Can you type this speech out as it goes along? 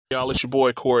Y'all, it's your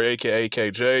boy Corey, aka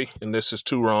KJ, and this is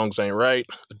Two Wrongs Ain't Right,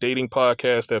 a dating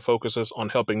podcast that focuses on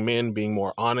helping men being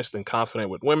more honest and confident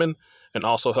with women, and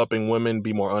also helping women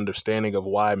be more understanding of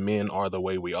why men are the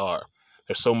way we are.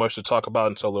 There's so much to talk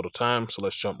about in so little time, so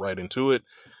let's jump right into it.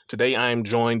 Today, I am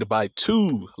joined by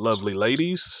two lovely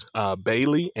ladies,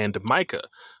 Bailey and Micah.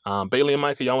 Bailey and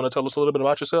Micah, y'all want to tell us a little bit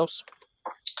about yourselves?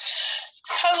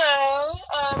 Hello,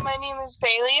 my name is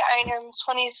Bailey. I am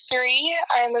 23.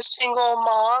 I am a single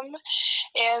mom,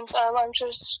 and I'm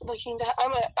just looking to.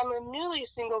 I'm a newly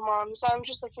single mom, so I'm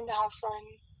just looking to have fun.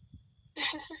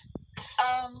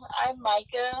 I'm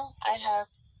Micah. I have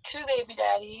two baby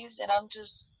daddies, and I'm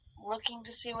just looking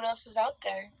to see what else is out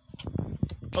there.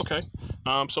 Okay.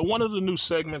 So one of the new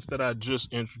segments that I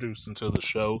just introduced into the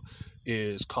show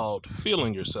is called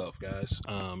Feeling Yourself, guys.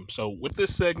 So with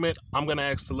this segment, I'm going to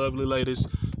ask the lovely ladies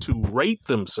to rate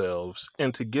themselves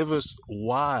and to give us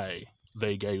why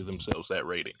they gave themselves that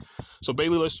rating. So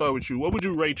Bailey, let's start with you. What would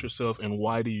you rate yourself and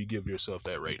why do you give yourself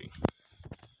that rating?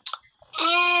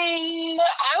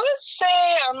 I would say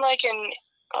I'm like an 8,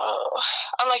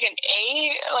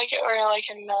 or a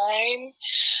 9.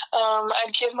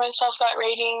 I'd give myself that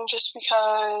rating just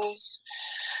because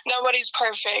nobody's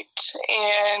perfect,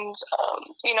 and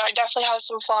I definitely have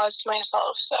some flaws to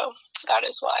myself, so that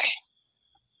is why.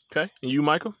 Okay, and you,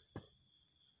 Michael?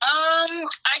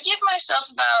 I give myself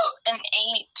about an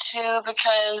 8 too,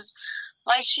 because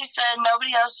like she said,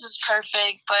 nobody else is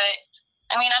perfect, but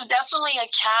I mean, I'm definitely a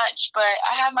catch, but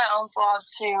I have my own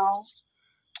flaws too.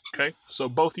 Okay, so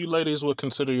both you ladies would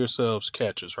consider yourselves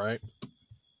catches, right?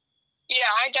 Yeah,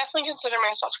 I definitely consider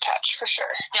myself a catch, for sure.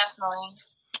 Definitely.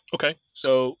 Okay,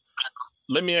 so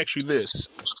let me ask you this.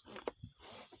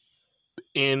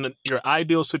 In your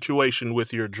ideal situation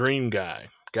with your dream guy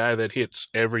that hits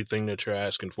everything that you're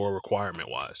asking for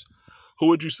requirement-wise, who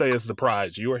would you say is the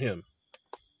prize, you or him?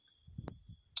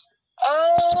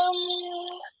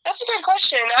 That's a good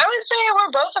question. I would say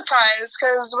we're both a prize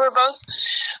because we're both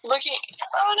looking.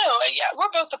 I don't know. Yeah, we're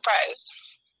both the prize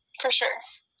for sure.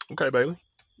 Okay, Bailey.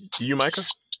 You, Micah?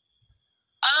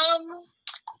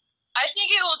 I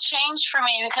think it will change for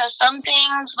me because some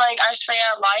things like I say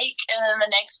I like, and then the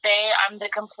next day I'm the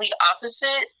complete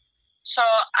opposite. So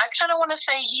I kind of want to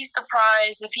say he's the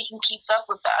prize if he can keep up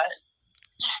with that.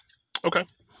 Okay.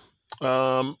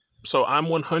 So I'm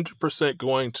 100%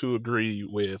 going to agree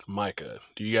with Micah.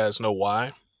 Do you guys know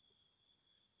why?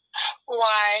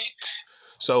 Why?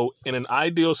 So in an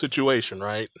ideal situation,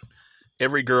 right?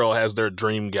 Every girl has their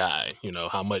dream guy. You know,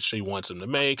 how much she wants him to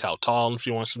make, how tall she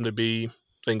wants him to be,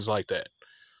 things like that.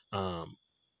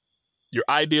 Your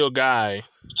ideal guy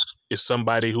is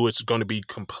somebody who is going to be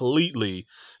completely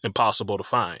impossible to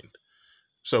find.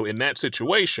 So in that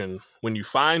situation, when you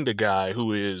find a guy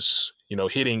who is,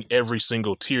 hitting every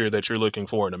single tier that you're looking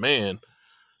for in a man,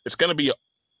 it's going to be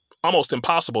almost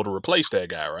impossible to replace that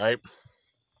guy, right?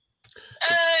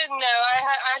 No,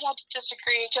 I'd have to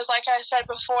disagree because, like I said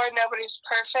before, nobody's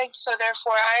perfect. So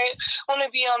therefore, I want to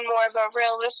be on more of a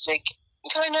realistic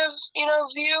kind of,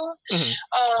 view. Mm-hmm.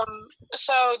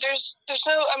 So there's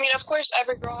no. I mean, of course,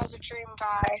 every girl has a dream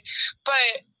guy,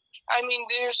 but I mean,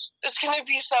 it's going to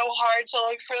be so hard to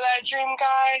look for that dream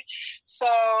guy. So,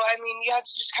 I mean, you have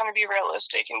to just kind of be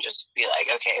realistic and just be like,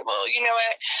 okay, well, you know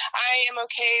what? I am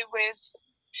okay with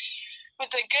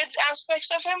the good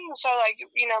aspects of him. So, like,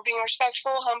 being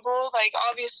respectful, humble, like,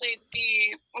 obviously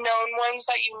the known ones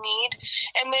that you need.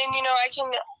 And then, I can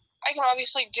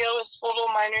obviously deal with little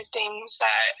minor things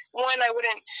that, one, I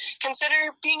wouldn't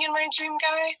consider being in my dream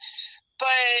guy,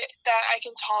 but that I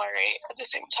can tolerate at the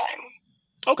same time.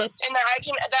 Okay. And that I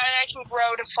can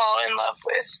grow to fall in love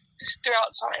with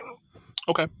throughout time.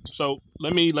 Okay. So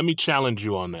let me challenge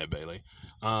you on that, Bailey.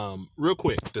 Real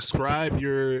quick, describe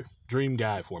your dream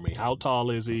guy for me. How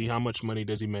tall is he? How much money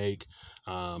does he make?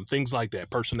 Things like that.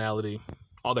 Personality,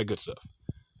 all that good stuff.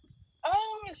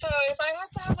 So if I had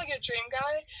to have like a dream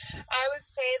guy, I would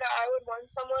say that I would want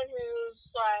someone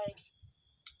who's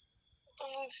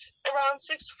around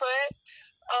 6 foot,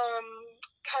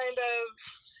 kind of.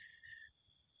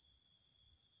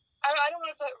 I don't want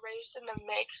to put race in the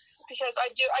mix because I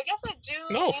guess I do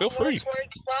No, feel free.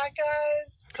 Towards black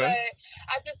guys, okay.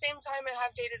 But at the same time I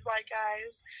have dated white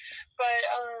guys. But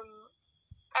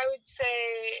I would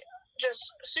say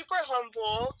just super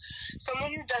humble,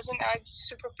 someone who doesn't act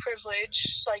super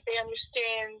privileged, like they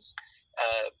understand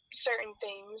certain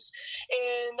things.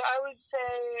 And I would say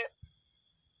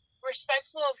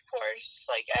respectful, of course,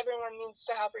 like everyone needs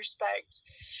to have respect.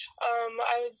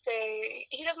 I would say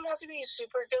he doesn't have to be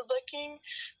super good looking,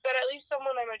 but at least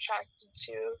someone I'm attracted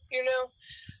to,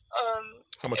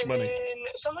 How much And money? then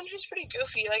someone who's pretty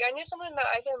goofy. Like, I need someone that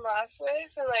I can laugh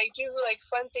with and, like, do, like,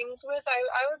 fun things with.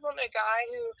 I would want a guy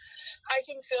who I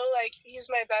can feel like he's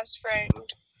my best friend.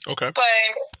 Okay. But,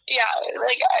 yeah,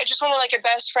 like, I just want, like, a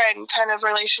best friend kind of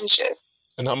relationship.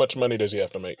 And how much money does he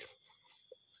have to make?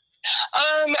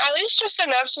 At least just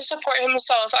enough to support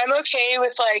himself. I'm okay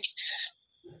with, like,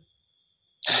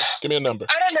 Give me a number.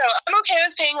 I don't know. I'm okay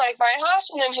with paying, like, my half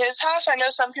and then his half. I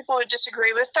know some people would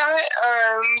disagree with that,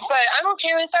 but I'm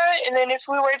okay with that. And then if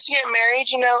we were to get married,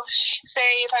 you know, say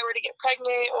if I were to get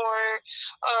pregnant or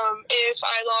if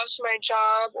I lost my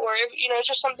job or if, you know,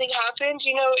 just something happened,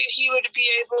 you know, he would be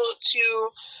able to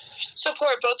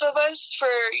support both of us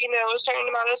for, you know, a certain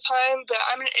amount of time. But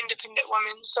I'm an independent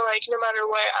woman, so, like, no matter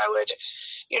what, I would,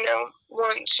 you know,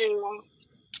 want to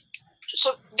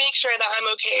make sure that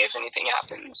I'm okay if anything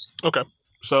happens. Okay.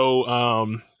 So,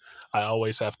 I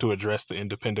always have to address the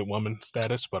independent woman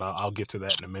status, but I'll get to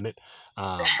that in a minute.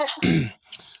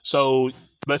 So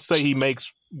let's say he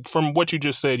makes, from what you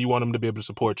just said, you want him to be able to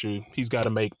support you. He's got to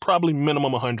make probably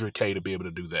minimum $100K to be able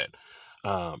to do that.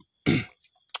 All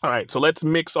right. So let's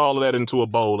mix all of that into a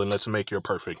bowl and let's make your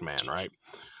perfect man, right?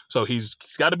 So he's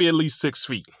got to be at least 6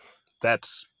 feet.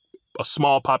 That's a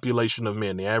small population of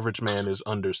men. The average man is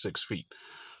under 6 feet.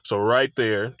 So right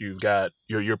there, you've got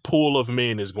your pool of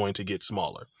men is going to get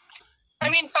smaller. I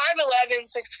mean, 5'11",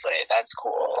 6 foot. That's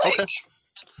cool. Like,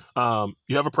 okay.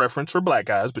 You have a preference for black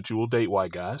guys, but you will date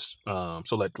white guys.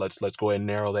 So let's go ahead and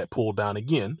narrow that pool down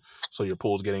again. So your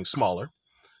pool's getting smaller.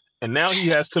 And now he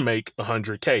has to make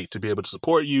 $100K to be able to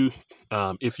support you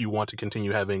if you want to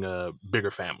continue having a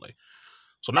bigger family.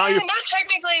 So now you're not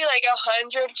technically like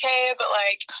 100K, but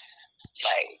like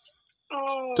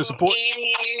to support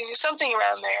 80, something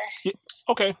around there. Yeah,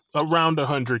 okay, around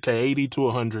 100K, 80 to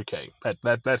 100K.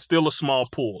 That's still a small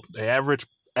pool. The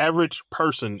average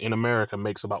person in America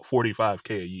makes about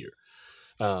 45K a year.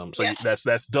 So yeah.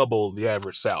 That's double the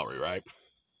average salary, right?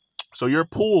 So your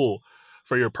pool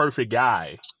for your perfect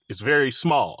guy is very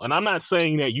small. And I'm not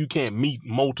saying that you can't meet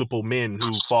multiple men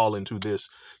who fall into this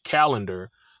calendar,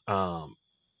 in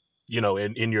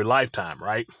your lifetime,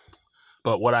 right?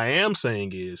 But what I am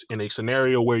saying is, in a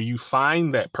scenario where you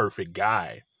find that perfect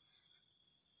guy,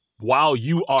 while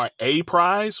you are a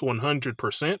prize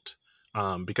 100%,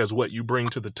 because what you bring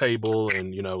to the table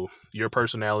and, your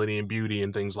personality and beauty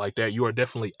and things like that, you are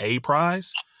definitely a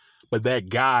prize, but that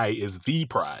guy is the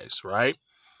prize, right?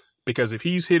 Because if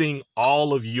he's hitting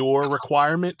all of your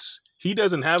requirements, he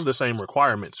doesn't have the same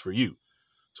requirements for you.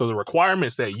 So the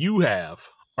requirements that you have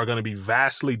are going to be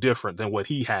vastly different than what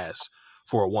he has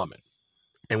for a woman.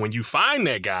 And when you find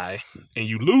that guy and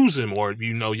you lose him, or,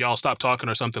 y'all stop talking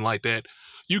or something like that,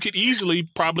 you could easily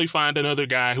probably find another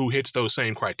guy who hits those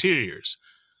same criterias.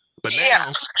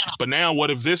 But now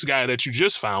what if this guy that you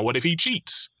just found, what if he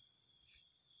cheats?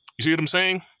 You see what I'm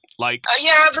saying? Like,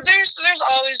 yeah, but there's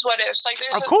always what ifs. Like,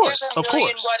 there's a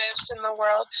million what ifs in the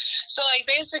world. So, like,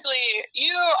 basically,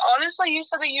 you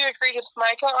said that you agreed with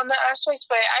Micah on that aspect,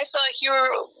 but I feel like you were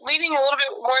leaning a little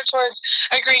bit more towards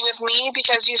agreeing with me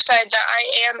because you said that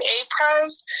I am a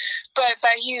prize, but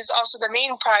that he's also the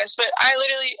main prize. But I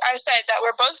said that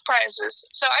we're both prizes.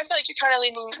 So I feel like you're kind of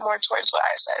leaning more towards what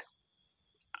I said.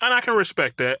 And I can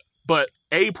respect that, but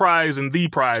a prize and the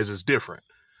prize is different.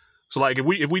 So, like, if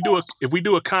we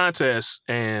do a contest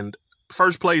and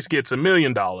first place gets $1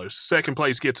 million, second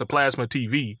place gets a plasma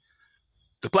TV,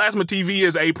 the plasma TV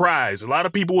is a prize. A lot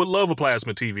of people would love a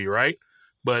plasma TV, right?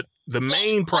 But the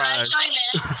main prize. Can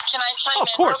I chime in? Of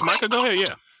course, Micah, go ahead.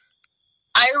 Yeah.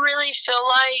 I really feel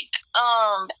like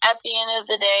at the end of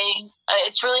the day,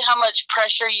 it's really how much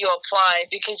pressure you apply,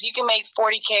 because you can make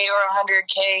 40K or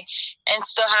 100K and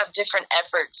still have different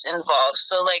efforts involved.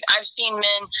 So, like, I've seen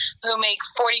men who make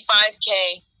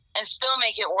 45K and still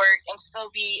make it work and still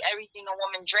be everything a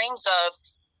woman dreams of,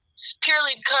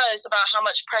 purely because about how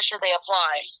much pressure they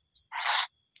apply.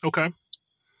 Okay.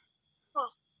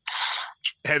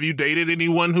 Have you dated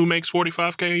anyone who makes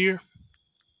 45K a year?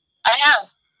 I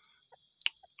have.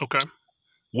 Okay.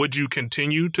 Would you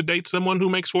continue to date someone who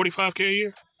makes 45K a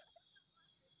year?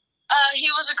 He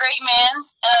was a great man.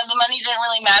 The money didn't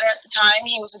really matter at the time.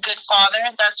 He was a good father.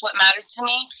 That's what mattered to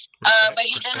me. But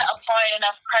he didn't apply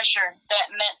enough pressure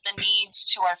that met the needs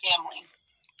to our family.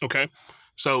 Okay.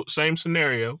 So same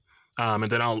scenario. And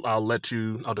then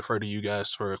I'll defer to you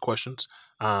guys for questions.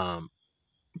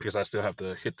 Because I still have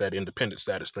to hit that independent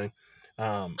status thing.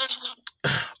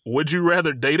 Would you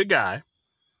rather date a guy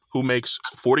who makes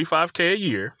 45K a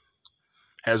year,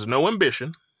 has no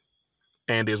ambition,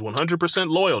 and is 100%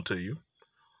 loyal to you,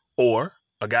 or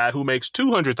a guy who makes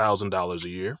 $200,000 a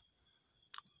year,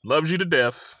 loves you to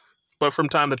death, but from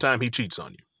time to time he cheats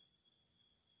on you.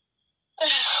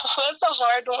 That's a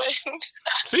hard one.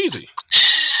 It's easy.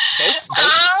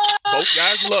 Both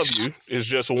guys love you. It's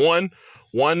just one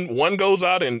goes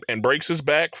out and breaks his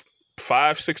back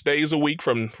 5-6 days a week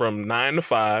from 9 to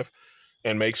 5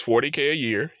 and makes $40K a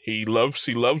year. He loves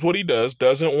what he does,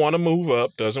 doesn't want to move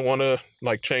up, doesn't want to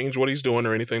like change what he's doing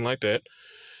or anything like that.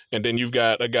 And then you've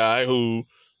got a guy who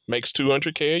makes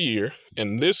 $200K a year,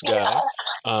 and this guy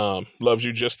loves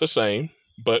you just the same,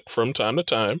 but from time to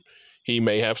time he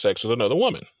may have sex with another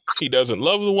woman. He doesn't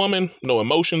love the woman, no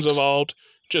emotions involved,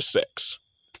 just sex.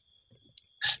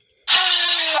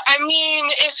 I mean,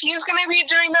 if he's going to be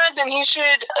doing that, then he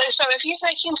should... So if he's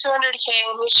making $200K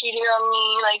and he's cheating on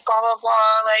me, like, blah, blah,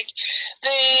 blah, like,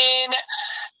 then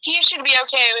he should be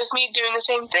okay with me doing the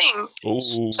same thing.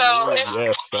 Ooh,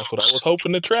 yes, that's what I was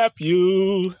hoping to trap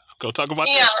you. Go talk about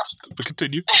that. But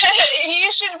continue.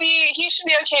 He should be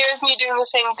okay with me doing the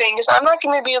same thing, because I'm not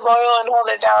going to be loyal and hold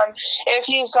it down if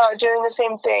he's not doing the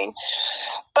same thing.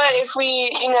 But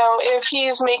if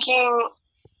he's making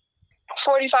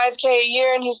 $45K a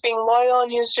year and he's being loyal and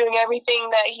he's doing everything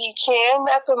that he can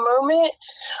at the moment,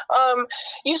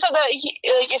 you said that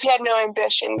if he had no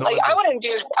ambition, I wouldn't be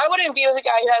with a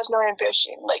guy who has no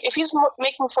ambition. Like, if he's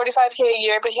making $45K a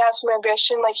year but he has some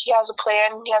ambition, like he has a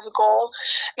plan, he has a goal,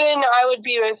 then I would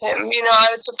be with him. I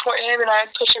would support him and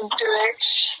I'd push him through it,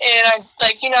 and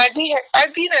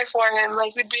I'd be there for him.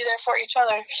 Like, we'd be there for each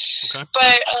other. Okay.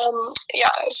 But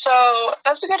so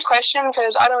that's a good question,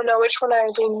 because I don't know which one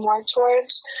I lean more towards,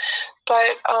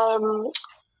 but I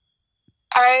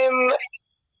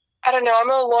don't know, I'm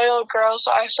a loyal girl,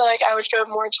 so I feel like I would go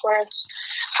more towards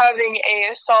having a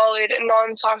solid,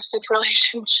 non-toxic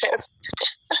relationship.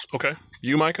 Okay.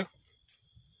 You, Micah?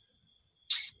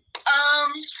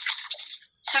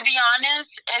 To be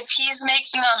honest, if he's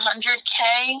making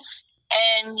 $100K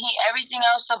and everything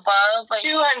else above, like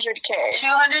 $200K.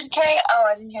 $200K? Oh,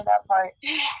 I didn't hear that part.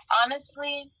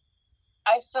 Honestly,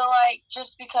 I feel like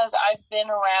just because I've been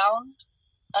around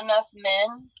enough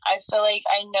men, I feel like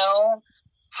I know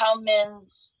how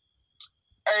men's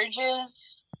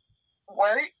urges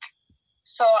work.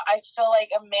 So I feel like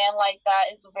a man like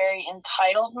that is a very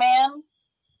entitled man.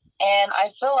 And I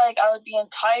feel like I would be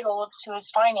entitled to his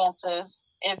finances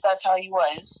if that's how he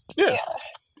was. Yeah.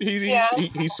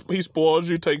 He spoils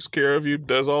you, takes care of you,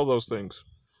 does all those things.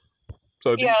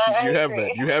 So you have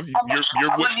that. You have you're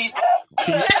I need that.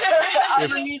 I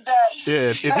would need that.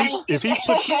 Yeah, if he's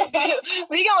put you,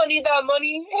 we gonna need that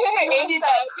money. We need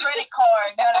that credit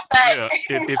card.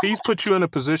 If he's put you in a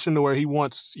position to where he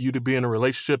wants you to be in a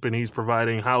relationship and he's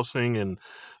providing housing and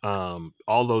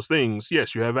all those things,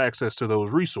 yes, you have access to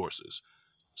those resources.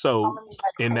 So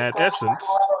in that essence,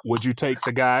 would you take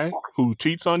the guy who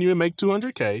cheats on you and make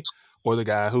 $200K, or the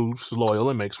guy who's loyal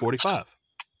and makes $45K?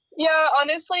 Yeah,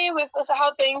 honestly, with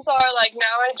how things are like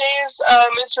nowadays,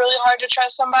 it's really hard to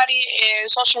trust somebody.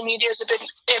 Social media is a big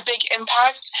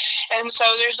impact, and so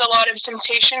there's a lot of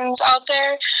temptations out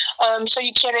there. So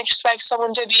you can't expect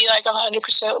someone to be like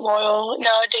 100% loyal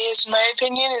nowadays. In my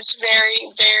opinion, it's very,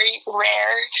 very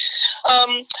rare.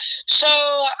 So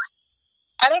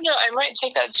I don't know. I might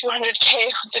take that $200K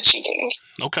with the cheating.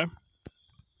 Okay.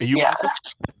 And you? Yeah.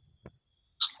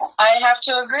 I have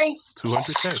to agree.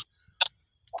 $200K.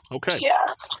 Okay. Yeah.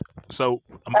 So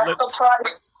that's the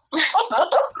price.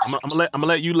 I'm gonna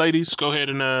let you ladies go ahead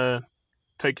and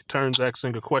take turns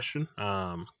asking a question.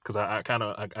 Because I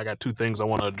got two things I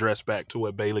want to address back to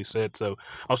what Bailey said. So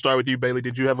I'll start with you, Bailey.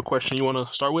 Did you have a question you want to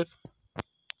start with?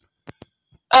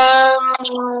 No,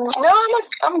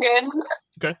 I'm good.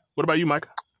 Okay. What about you, Micah?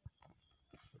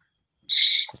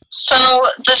 So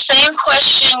the same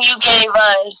question you gave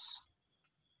us,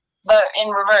 but in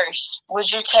reverse. Would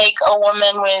you take a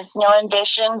woman with no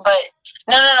ambition, but...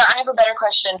 No, I have a better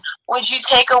question. Would you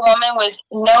take a woman with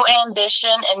no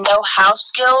ambition and no house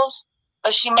skills,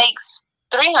 but she makes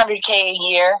 $300K a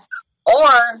year?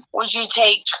 Or would you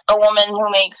take a woman who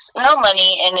makes no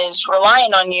money and is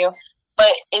relying on you,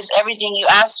 but is everything you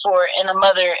ask for in a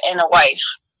mother and a wife?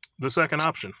 The second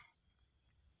option.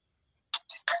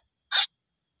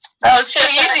 That was too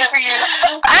easy for you.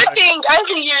 I think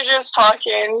you're just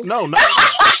talking. No.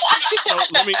 So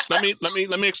let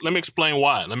me explain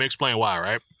why. Let me explain why,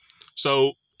 right?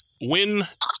 So when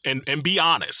and be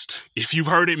honest, if you've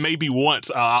heard it maybe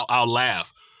once, I'll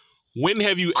laugh. When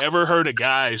have you ever heard a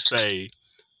guy say,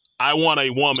 "I want a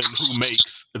woman who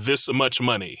makes this much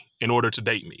money in order to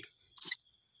date me"?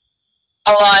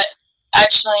 A lot,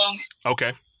 actually.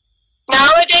 Okay.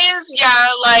 Nowadays, yeah,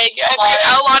 like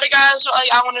a lot of guys are like,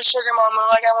 I want a sugar mama,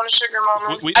 I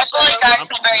feel like guys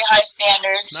have very high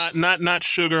standards. Not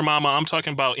sugar mama. I'm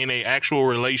talking about in a actual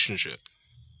relationship.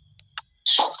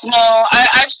 No,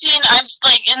 I've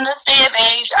like in this day of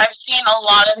age, I've seen a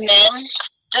lot of men,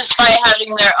 despite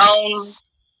having their own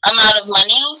amount of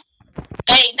money,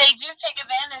 they do take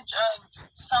advantage of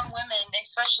some women,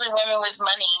 especially women with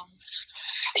money.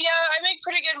 Yeah, I make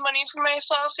pretty good money for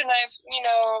myself, and I've,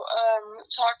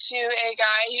 talked to a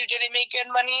guy who didn't make good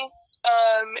money,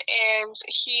 and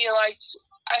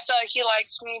I felt like he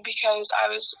liked me because I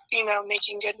was,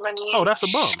 making good money. Oh, that's a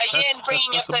bum. Again,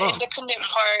 bringing up the independent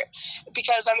part,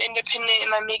 because I'm independent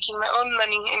and I'm making my own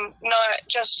money, and not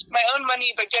just my own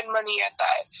money, but good money at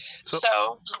that.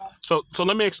 So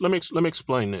let me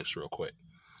explain this real quick.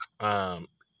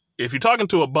 If you're talking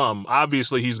to a bum,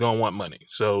 obviously he's gonna want money.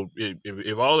 So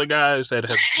if all the guys that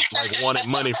have wanted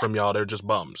money from y'all, they're just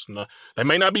bums. No, they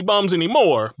may not be bums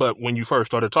anymore, but when you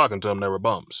first started talking to them, they were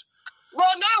bums. Well,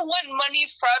 not want money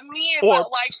from me,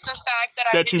 but likes the fact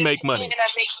that you make money and I'm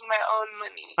making my own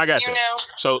money. I got that.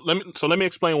 So let me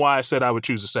explain why I said I would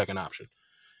choose the second option.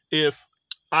 If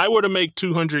I were to make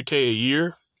 $200K a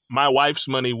year, my wife's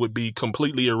money would be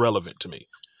completely irrelevant to me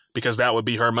because that would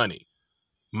be her money.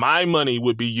 My money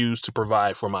would be used to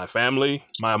provide for my family.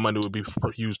 My money would be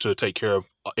used to take care of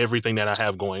everything that I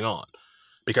have going on.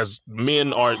 Because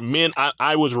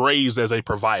I was raised as a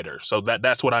provider. So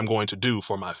that's what I'm going to do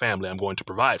for my family. I'm going to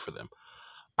provide for them.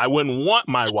 I wouldn't want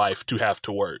my wife to have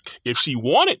to work. If she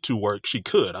wanted to work, she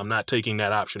could. I'm not taking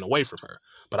that option away from her.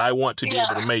 But I want to be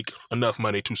able to make enough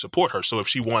money to support her. So if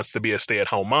she wants to be a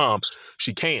stay-at-home mom,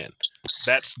 she can.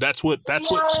 That's what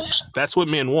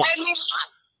men want.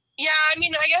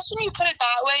 I guess when you put it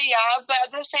that way, yeah, but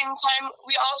at the same time,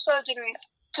 we also didn't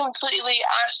completely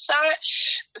ask that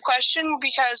question,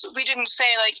 because we didn't say,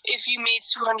 like, if you made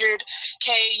 $200K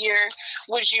a year,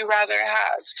 would you rather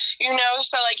have,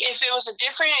 so, like, if it was a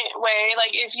different way,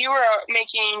 like, if you were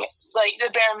making, like, the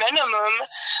bare minimum,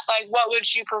 like, what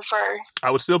would you prefer?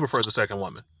 I would still prefer the second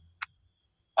woman.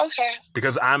 Okay.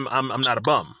 Because I'm not a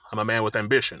bum. I'm a man with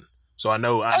ambition. So I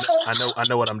know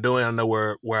what I'm doing. I know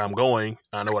where I'm going.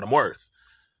 I know what I'm worth.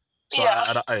 So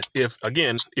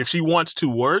if she wants to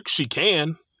work, she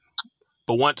can.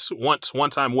 But once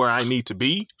I'm where I need to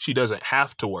be, she doesn't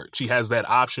have to work. She has that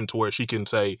option to where she can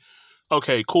say,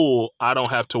 okay, cool, I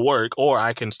don't have to work, or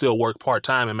I can still work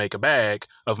part-time and make a bag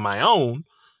of my own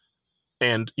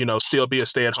and, still be a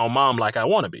stay-at-home mom like I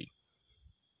want to be.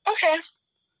 Okay.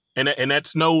 And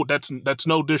that's no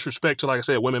disrespect to, like I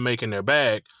said, women making their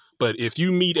bag. But if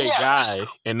you meet a guy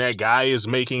and that guy is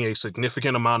making a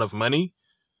significant amount of money,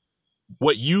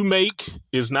 what you make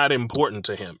is not important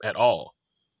to him at all.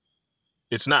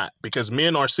 It's not, because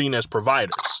men are seen as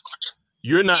providers.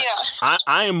 You're not. Yeah.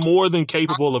 I am more than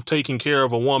capable of taking care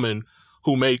of a woman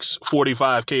who makes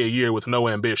 $45K a year with no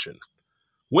ambition.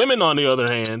 Women, on the other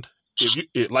hand,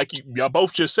 y'all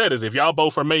both just said it, if y'all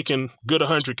both are making good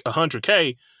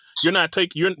 100K, you're not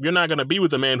going to be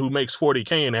with a man who makes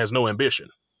 $40K and has no ambition.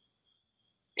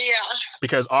 Yeah.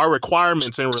 Because our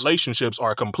requirements in relationships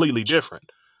are completely different.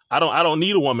 I don't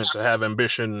need a woman to have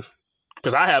ambition,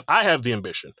 because I have the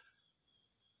ambition.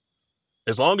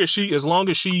 As long as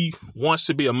she wants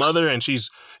to be a mother and she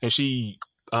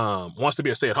wants to be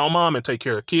a stay-at-home mom and take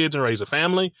care of kids and raise a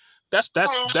family, that's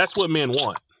what men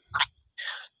want.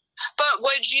 But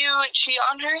would you cheat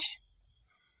on her?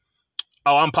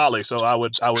 Oh, I'm poly, so I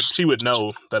would. She would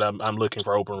know that I'm looking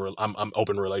for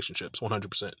open relationships,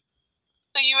 100%.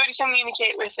 So you would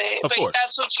communicate with it, of course.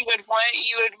 That's what you would want.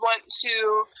 You would want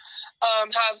to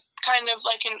have kind of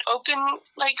like an open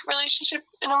relationship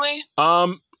in a way.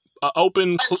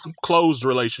 Open, closed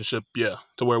relationship, yeah,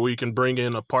 to where we can bring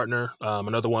in a partner,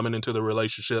 another woman into the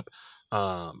relationship.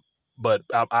 But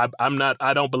I'm not.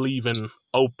 I don't believe in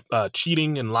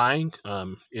cheating and lying.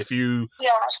 If you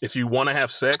want to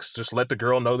have sex, just let the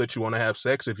girl know that you want to have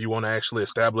sex. If you want to actually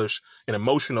establish an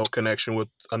emotional connection with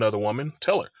another woman,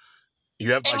 tell her. And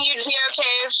you'd be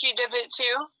okay if she did it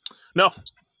too? No,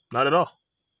 not at all.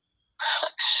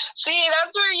 See,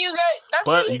 that's where you got.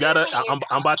 But you gotta.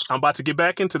 I'm about to get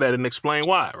back into that and explain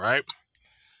why. Right.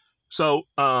 So,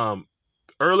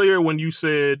 earlier when you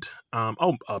said, I'm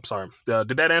sorry.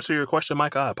 Did that answer your question,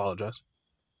 Micah? I apologize.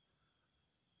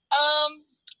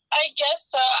 I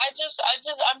guess so.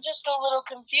 I'm just a little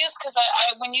confused because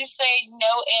when you say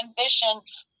no ambition,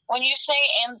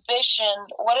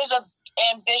 what does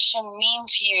ambition mean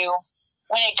to you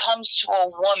when it comes to a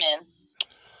woman?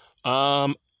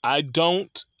 I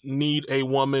don't need a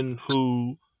woman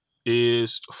who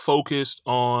is focused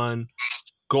on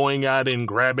going out and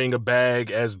grabbing a bag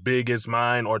as big as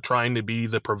mine or trying to be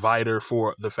the provider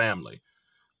for the family.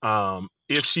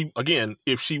 If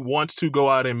she wants to go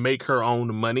out and make her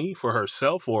own money for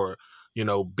herself or,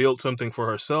 build something for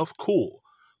herself, cool.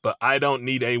 But I don't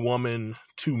need a woman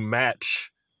to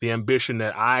match the ambition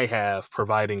that I have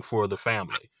providing for the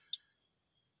family.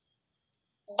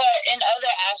 But in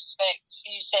other aspects,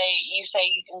 you say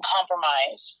you can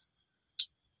compromise.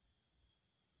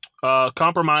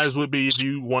 Compromise would be if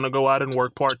you want to go out and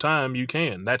work part-time, you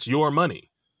can. That's your money.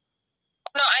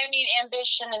 No, I mean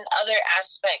ambition in other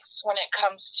aspects when it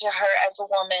comes to her as a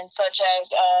woman, such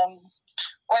as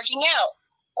working out,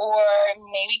 or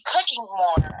maybe cooking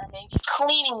more, or maybe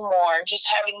cleaning more, just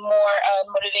having more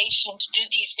motivation to do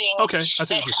these things. Okay, I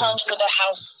see what you're saying. Comes with a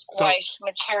housewife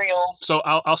material. So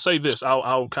I'll say this.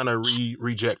 I'll kind of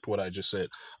reject what I just said,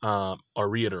 or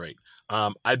reiterate.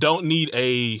 I don't need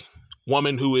a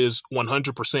woman who is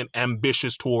 100%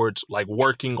 ambitious towards like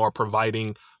working or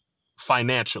providing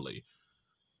financially.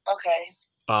 Okay.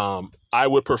 I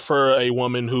would prefer a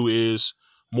woman who is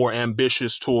more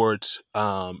ambitious towards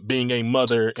being a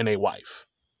mother and a wife.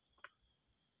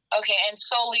 Okay, and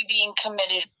solely being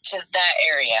committed to that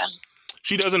area.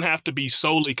 She doesn't have to be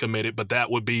solely committed, but that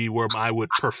would be where I would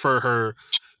prefer her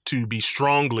to be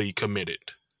strongly committed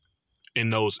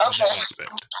in that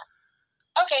aspect.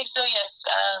 Okay, so yes,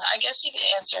 I guess you did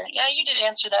answer. Yeah, you did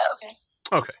answer that.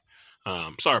 Okay.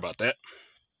 Sorry about that.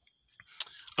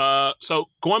 So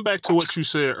going back to what you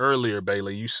said earlier,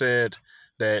 Bailey, you said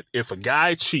that if a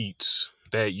guy cheats,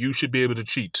 that you should be able to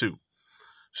cheat too.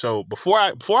 So before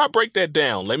I break that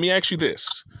down, let me ask you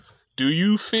this. Do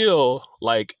you feel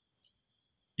like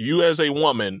you as a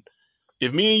woman,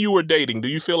 if me and you were dating, do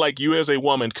you feel like you as a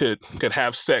woman could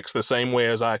have sex the same way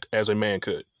as a man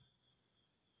could?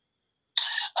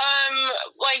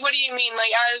 Like, what do you mean?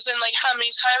 Like, as in, like, how many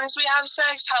times we have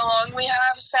sex? How long we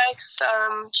have sex?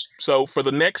 So, for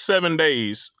the next 7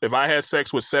 days, if I had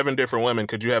sex with 7 different women,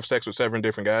 could you have sex with 7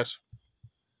 different guys?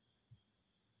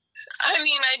 I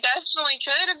mean, I definitely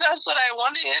could if that's what I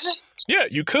wanted. Yeah,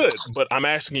 you could, but I'm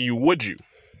asking you, would you?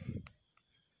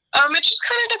 It just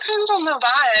kind of depends on the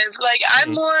vibe. Like,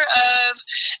 I'm more of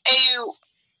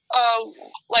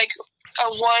a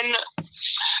one,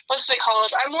 what's they call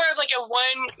it? I'm more of like a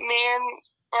one man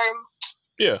or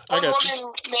yeah, I got woman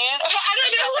you. Man. I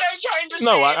don't know what I'm trying to say.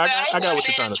 No, I got what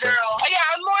you're trying to say. Yeah,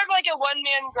 I'm more of like a one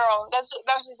man girl. That's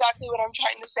exactly what I'm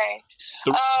trying to say.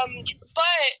 But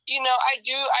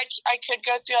I could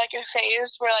go through like a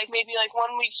phase where like maybe like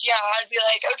 1 week, I'd be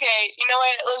like, okay, you know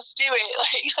what, let's do it.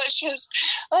 Like let's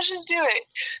just do it.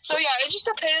 So yeah, it just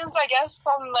depends, I guess,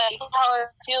 on like how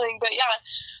I'm feeling. But yeah,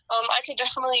 I could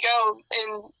definitely go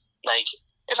and like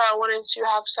if I wanted to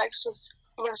have sex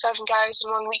with 7 guys in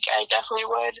 1 week, I definitely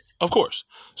would. Of course.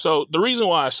 So the reason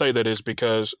why I say that is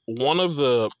because one of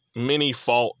the many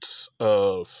faults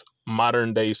of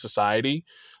modern day society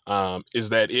is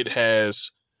that it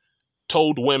has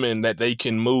told women that they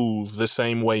can move the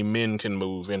same way men can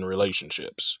move in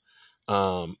relationships.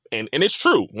 And it's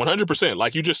true, 100%.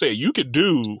 Like you just said, you could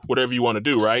do whatever you want to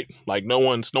do, right? Like no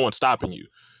one's stopping you.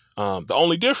 The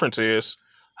only difference is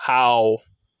how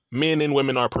men and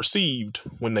women are perceived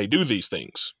when they do these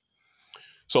things.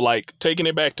 So like taking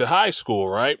it back to high school,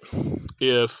 right?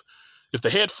 If the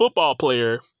head football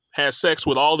player has sex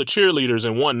with all the cheerleaders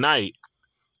in one night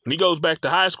and he goes back to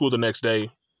high school the next day,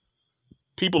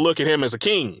 people look at him as a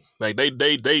king. Like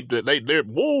they're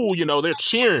woo, they're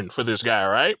cheering for this guy,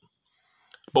 right?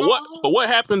 But what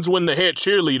happens when the head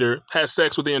cheerleader has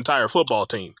sex with the entire football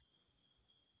team?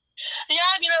 Yeah,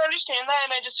 I understand that,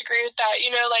 and I disagree with that.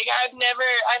 Like I've never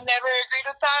agreed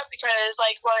with that because,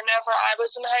 like, whenever I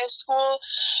was in high school,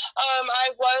 I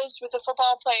was with a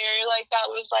football player. Like that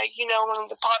was like one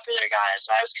of the popular guys.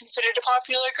 I was considered a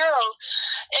popular girl,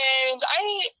 and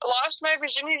I lost my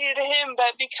virginity to him.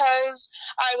 But because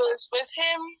I was with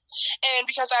him, and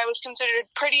because I was considered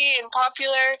pretty and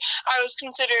popular, I was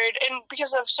considered, and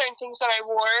because of certain things that I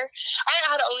wore, I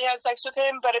had only had sex with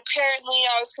him. But apparently,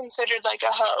 I was considered like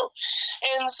a hoe.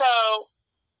 And so,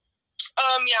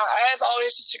 I've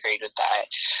always disagreed with that.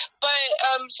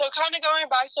 But, so kind of going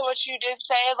back to what you did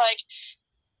say, like,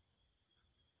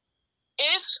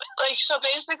 if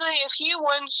he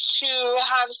wants to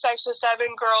have sex with 7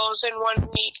 girls in 1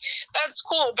 week, that's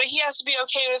cool, but he has to be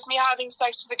okay with me having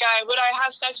sex with a guy. Would I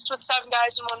have sex with 7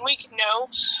 guys in 1 week? No.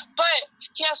 But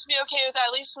he has to be okay with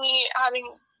at least me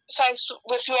having sex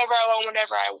with whoever I want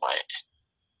whenever I want.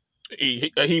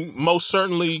 He most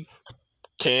certainly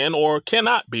can or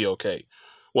cannot be okay.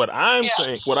 What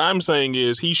I'm saying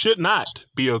is he should not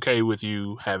be okay with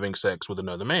you having sex with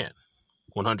another man.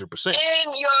 100%.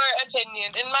 In your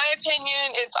opinion. In my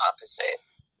opinion, it's opposite.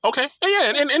 Okay,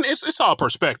 yeah, and it's all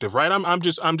perspective, right? I'm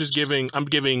just giving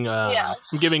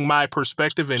my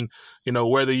perspective, and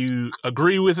whether you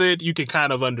agree with it, you can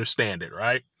kind of understand it,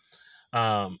 right?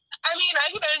 I mean,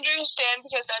 I can understand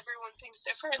because everyone thinks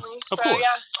differently. Of so, course.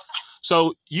 Yeah.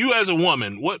 So you as a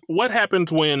woman, what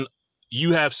happens when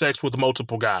you have sex with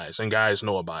multiple guys and guys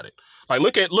know about it? Like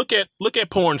look at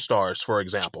porn stars, for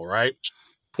example, right?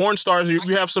 Porn stars,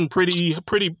 you have some pretty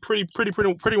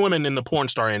women in the porn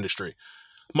star industry.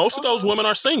 Most of those women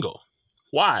are single.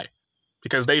 Why?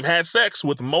 Because they've had sex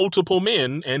with multiple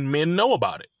men and men know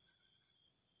about it.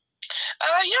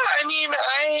 Yeah, I mean,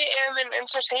 I am an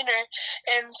entertainer,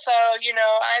 and so,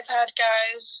 I've had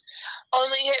guys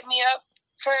only hit me up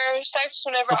for sex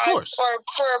whenever or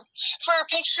for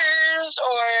pictures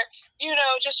or,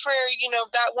 just for,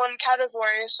 that one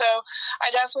category. So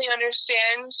I definitely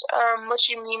understand what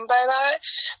you mean by that.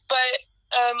 But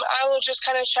I will just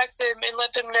kind of check them and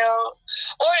let them know.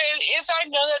 Or if I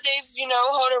know that they've,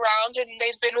 hoed around and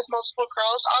they've been with multiple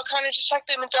girls, I'll kind of just check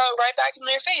them and throw it right back in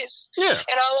their face. Yeah.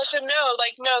 And I'll let them know,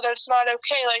 like, no, that's not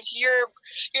okay. Like, you're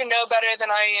no better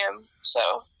than I am.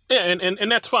 So. Yeah,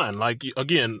 and that's fine. Like,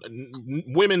 again,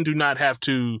 women do not have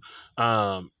to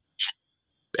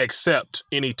accept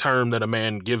any term that a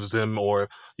man gives them, or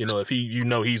if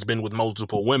he's been with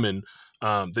multiple women.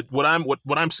 That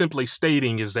what I'm simply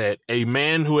stating is that a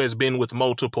man who has been with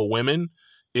multiple women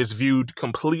is viewed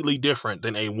completely different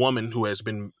than a woman who has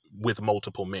been with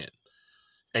multiple men.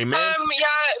 A man,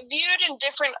 viewed in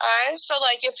different eyes. So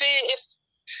like if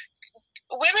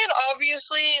women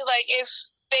obviously, like, if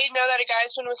they know that a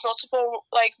guy's been with multiple,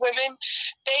 like, women,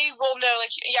 they will know,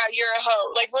 like, yeah, you're a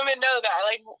hoe. Like, women know that.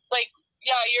 Like,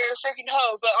 yeah, you're a freaking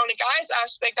hoe. But on a guy's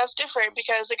aspect, that's different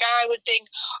because a guy would think,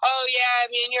 oh, yeah, I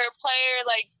mean, you're a player.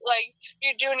 Like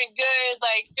you're doing it good.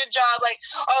 Like, good job. Like,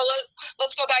 oh,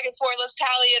 let's go back and forth. Let's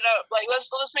tally it up. Like, let's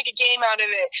make a game out of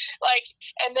it. Like,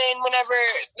 and then whenever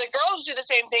the girls do the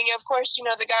same thing, of course,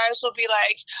 the guys will be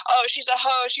like, oh, she's a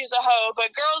hoe. She's a hoe.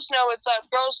 But girls know what's up.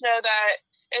 Girls know that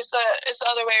it's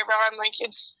the other way around. Like,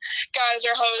 it's guys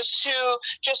are hoes too,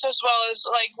 just as well as,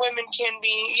 like, women can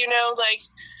be, like,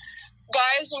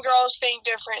 guys and girls think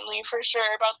differently for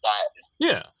sure about that.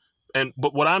 Yeah.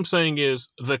 But what I'm saying is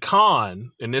the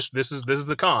con, and this is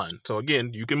the con. So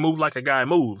again, you can move like a guy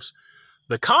moves.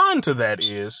 The con to that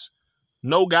is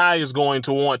no guy is going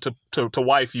to want to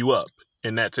wife you up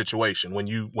in that situation when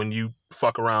you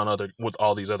fuck around with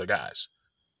all these other guys.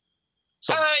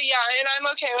 So, yeah, and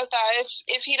I'm okay with that.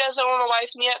 If he doesn't want to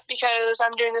wife me up because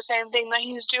I'm doing the same thing that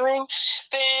he's doing,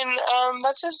 then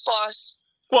that's his loss.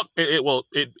 Well,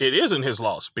 it isn't his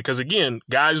loss because, again,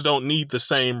 guys don't need the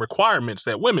same requirements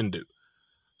that women do.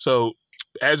 So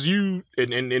as you,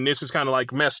 and this is kind of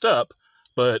like messed up,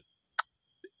 but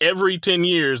every 10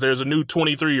 years there's a new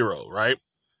 23-year-old, right?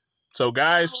 So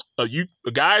guys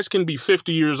can be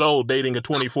 50 years old dating a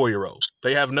 24-year-old.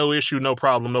 They have no issue, no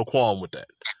problem, no qualm with that.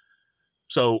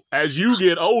 So as you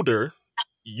get older,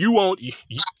 you won't,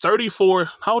 34,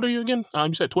 how old are you again?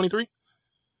 You said 23?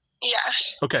 Yeah.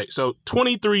 Okay, so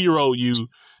 23-year-old you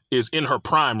is in her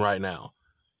prime right now.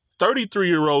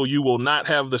 33-year-old you will not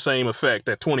have the same effect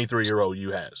that 23-year-old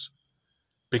you has.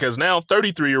 Because now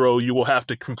 33-year-old you will have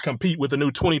to compete with a new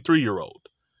 23-year-old.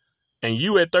 And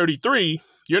you at 33,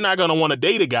 you're not going to want to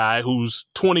date a guy who's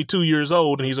 22 years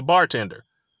old and he's a bartender.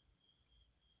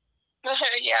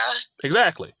 Yeah.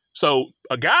 Exactly. So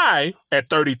a guy at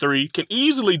 33 can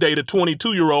easily date a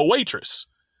 22-year-old waitress.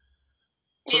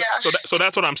 So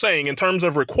that's what I'm saying. In terms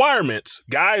of requirements,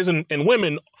 guys and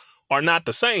women are not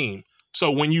the same.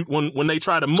 So when they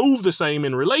try to move the same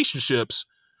in relationships,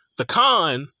 the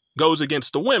con goes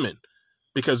against the women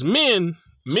because men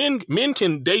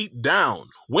can date down.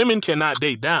 Women cannot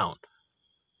date down.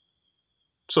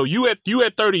 So you at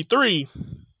 33,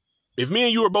 if me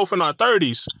and you are both in our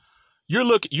 30s, you're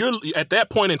at that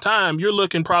point in time, you're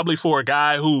looking probably for a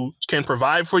guy who can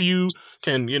provide for you,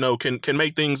 can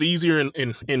make things easier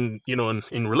in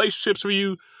relationships for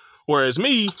you. Whereas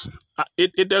me,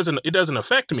 it doesn't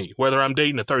affect me whether I'm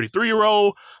dating a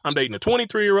 33-year-old, I'm dating a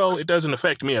 23-year-old. It doesn't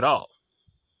affect me at all.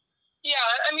 Yeah,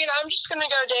 I mean, I'm just gonna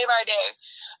go day by day.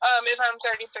 If I'm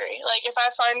 33, like if I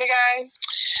find a guy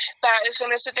that is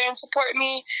gonna sit there and support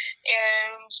me,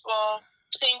 and will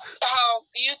think how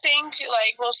you think,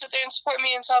 like, will sit there and support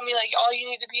me and tell me, like, all you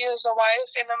need to be is a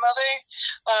wife and a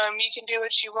mother. You can do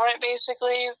what you want,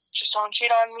 basically. Just don't cheat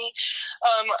on me.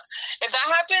 If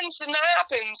that happens, then that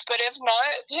happens. But if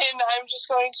not, then I'm just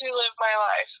going to live my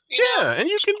life. You know? And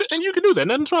you can do that.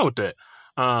 Nothing's wrong with that.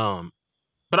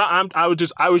 But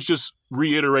I was just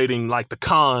reiterating like the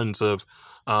cons of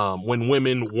when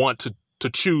women want to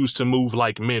choose to move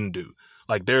like men do.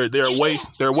 Like there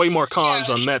are way more cons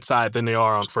on that side than there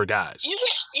are for guys.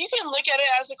 You can look at it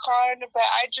as a con, but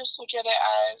I just look at it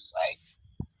as like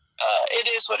it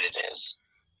is what it is.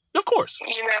 Of course.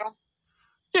 You know?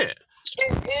 Yeah.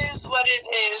 It is what it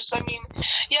is. I mean,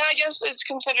 yeah, I guess it's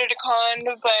considered a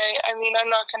con, but I mean, I'm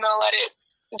not gonna let it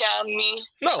down me.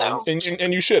 No, so.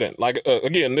 and you shouldn't. Like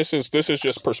again, this is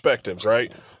just perspectives,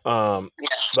 right? Yeah.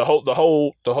 The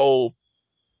whole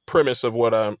premise of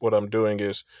what I'm doing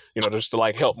is, just to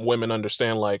like help women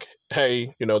understand, like,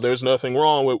 hey, there's nothing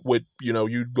wrong with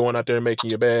you going out there and making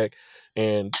your bag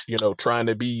and trying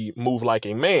to move like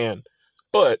a man,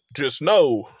 but just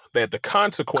know that the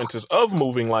consequences of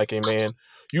moving like a man,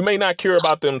 you may not care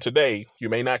about them today, you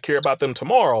may not care about them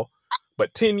tomorrow,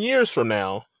 but 10 years from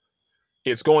now,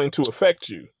 it's going to affect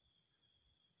you.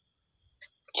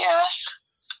 Yeah.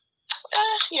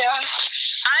 Yeah.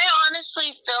 I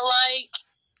honestly feel like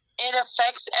it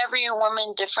affects every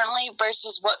woman differently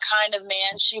versus what kind of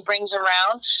man she brings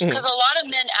around. Because a lot of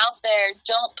men out there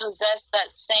don't possess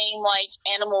that same like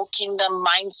animal kingdom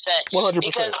mindset. 100%.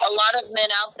 Because a lot of men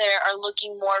out there are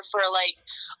looking more for like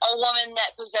a woman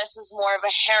that possesses more of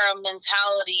a harem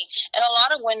mentality. And a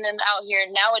lot of women out here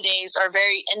nowadays are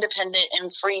very independent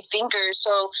and free thinkers.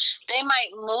 So they might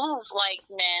move like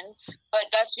men, but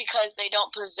that's because they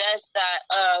don't possess that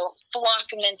flock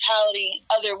mentality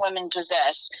other women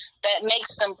possess that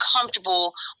makes them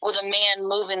comfortable with a man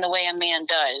moving the way a man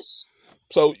does.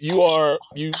 So you're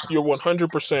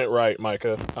 100% right,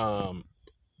 Micah.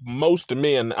 Most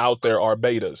men out there are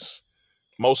betas.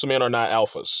 Most men are not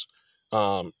alphas.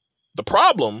 The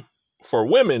problem for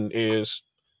women is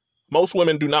most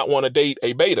women do not want to date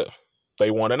a beta.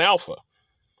 They want an alpha.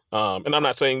 And I'm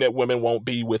not saying that women won't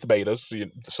be with betas.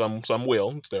 Some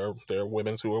will. There are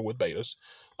women who are with betas.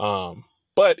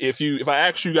 But if I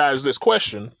ask you guys this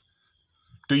question,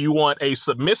 do you want a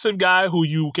submissive guy who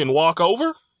you can walk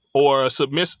over, or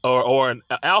or an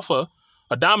alpha,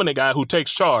 a dominant guy who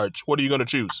takes charge? What are you going to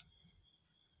choose?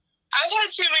 I've had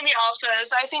too many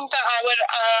alphas. I think that I would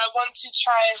want to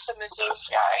try a submissive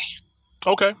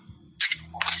guy. Okay.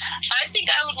 I think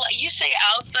I would you say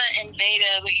alpha and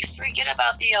beta, but you forget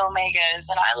about the omegas,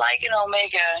 and I like an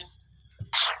omega.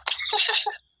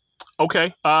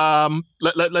 Okay.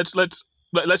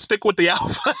 Let's stick with the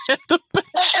alpha and the beta.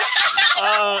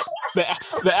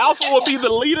 The alpha will be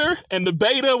the leader, and the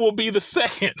beta will be the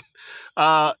second.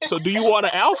 So do you want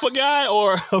an alpha guy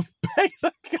or a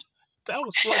beta guy? That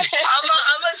was funny. I'm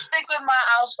gonna stick with my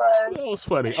alpha. That was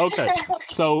funny. Okay.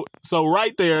 So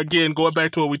right there again, going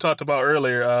back to what we talked about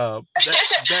earlier,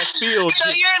 that field. So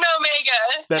you're an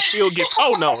omega. That field gets.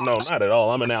 Oh no, not at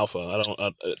all. I'm an alpha.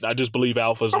 I just believe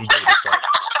alphas and betas.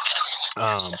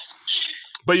 Right?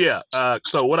 But yeah.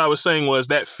 So what I was saying was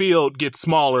that field gets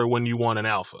smaller when you want an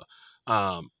alpha.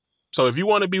 So if you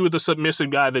want to be with a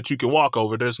submissive guy that you can walk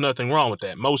over, there's nothing wrong with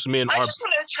that. Most men are. I just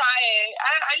want to try it.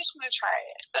 I just want to try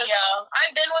it. Yeah,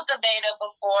 I've been with a beta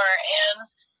before, and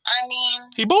I mean,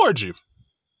 he bored you.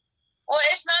 Well,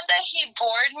 it's not that he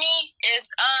bored me.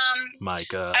 It's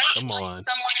Micah, I come don't on. like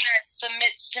someone that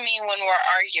submits to me when we're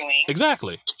arguing.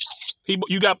 Exactly.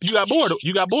 You got bored.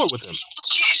 You got bored with him.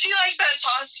 She likes that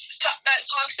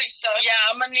toxic stuff. Yeah,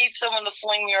 I'm gonna need someone to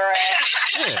fling your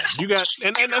ass. Yeah, you got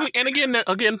and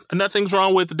again, nothing's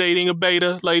wrong with dating a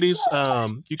beta, ladies.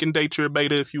 You can date your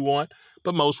beta if you want,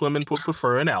 but most women would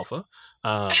prefer an alpha.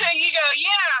 There you go.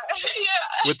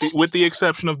 Yeah. With the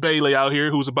exception of Bailey out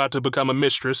here, who's about to become a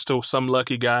mistress to some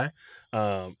lucky guy.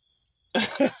 What you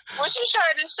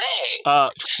trying to say?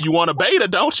 You want a beta,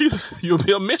 don't you? You'll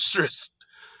be a mistress.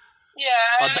 Yeah.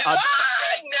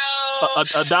 No.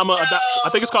 I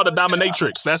think it's called a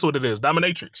dominatrix. That's what it is.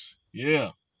 Dominatrix.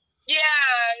 Yeah. Yeah.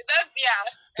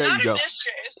 There Not you go.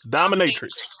 Mistress.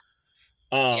 Dominatrix.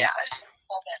 Yeah.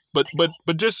 But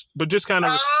just kind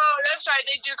of. Oh, that's right.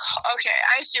 They do. Okay,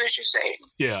 I see what you're saying.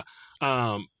 Yeah.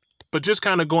 But just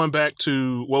kind of going back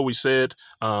to what we said,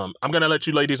 I'm gonna let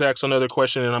you ladies ask another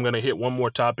question, and I'm gonna hit one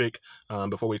more topic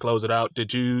before we close it out.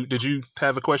 Did you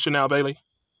have a question now, Bailey?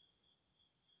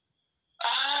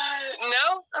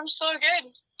 No, I'm still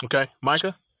good. Okay,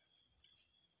 Micah.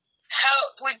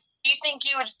 Do you think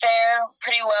you would fare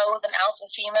pretty well with an alpha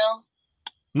female?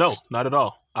 No, not at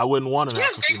all. I wouldn't want an You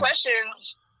alpha have great female.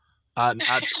 questions.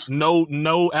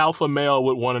 No alpha male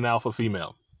would want an alpha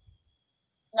female.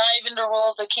 Not even to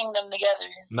rule the kingdom together.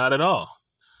 Not at all.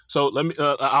 So let me.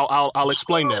 I'll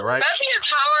explain that. Right. That'd be a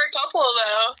power couple,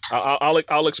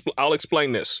 though. I'll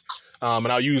explain this, and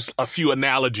I'll use a few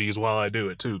analogies while I do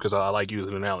it too, because I like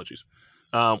using analogies.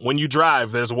 When you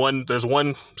drive, there's one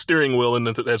steering wheel and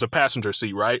there's a passenger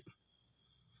seat, right?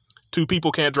 Two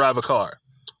people can't drive a car.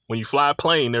 When you fly a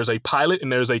plane, there's a pilot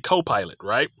and there's a co-pilot,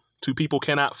 right? Two people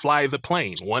cannot fly the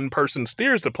plane. One person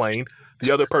steers the plane,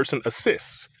 the other person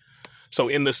assists. So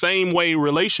in the same way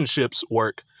relationships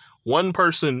work, one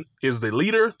person is the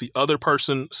leader, the other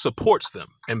person supports them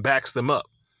and backs them up.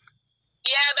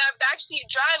 Yeah, that backseat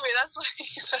driver, that's me.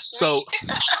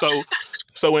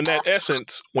 So in that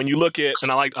essence, when you look at,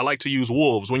 and I like to use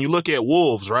wolves, when you look at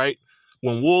wolves, right?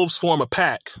 When wolves form a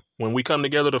pack, when we come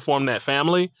together to form that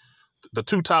family, the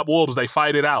two top wolves, they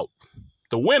fight it out.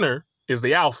 The winner is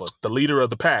the alpha, the leader of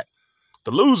the pack.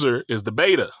 The loser is the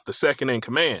beta, the second in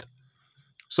command.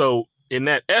 So in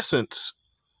that essence,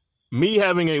 me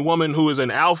having a woman who is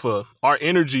an alpha, our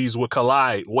energies would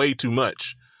collide way too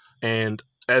much. And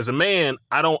as a man,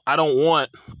 I don't want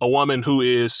a woman who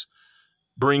is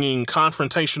bringing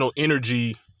confrontational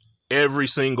energy every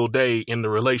single day in the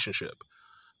relationship.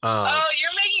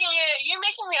 You're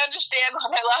making me understand why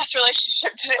my last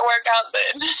relationship didn't work out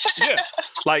then. Yeah,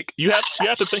 like you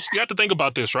have to think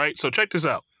about this, right? So check this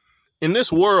out. In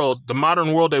this world, the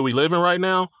modern world that we live in right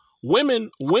now,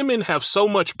 women have so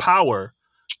much power,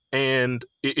 and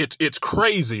it's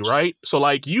crazy, right? So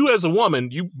like you as a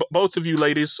woman, both of you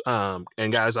ladies,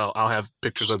 and guys, I'll have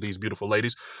pictures of these beautiful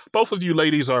ladies. Both of you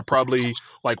ladies are probably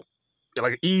like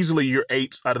easily your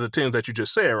 8s out of the 10s that you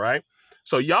just said, right?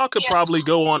 So y'all could probably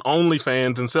go on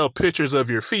OnlyFans and sell pictures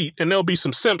of your feet, and there'll be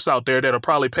some simps out there that'll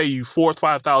probably pay you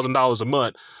 $4,000-$5,000 a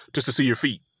month just to see your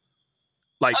feet.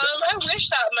 Like, I wish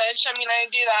that much. I mean, I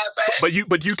do that,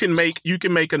 but you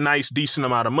can make a nice decent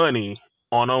amount of money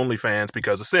on OnlyFans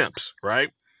because of simps, right?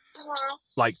 Mm-hmm.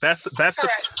 Like that's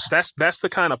the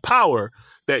kind of power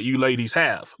that you ladies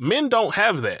have. Men don't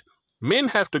have that. Men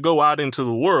have to go out into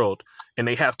the world and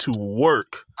they have to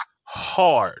work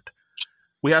hard.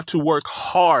 We have to work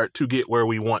hard to get where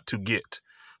we want to get.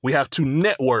 We have to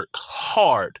network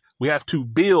hard. We have to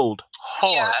build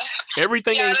hard. Yeah.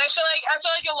 Everything. Yeah, and I feel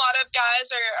like a lot of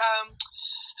guys are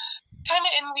kind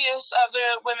of envious of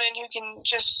the women who can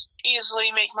just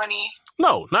easily make money.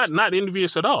 No, not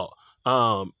envious at all.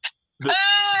 I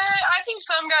think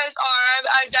some guys are.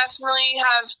 I definitely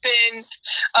have been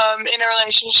in a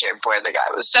relationship where the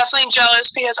guy was definitely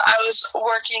jealous because I was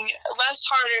working less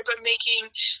harder but making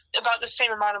about the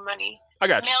same amount of money. I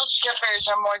got you. Male strippers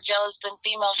are more jealous than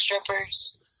female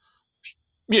strippers.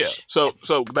 Yeah, so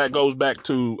that goes back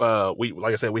to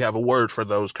like I said, we have a word for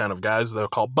those kind of guys. They're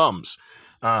called bums.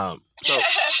 No.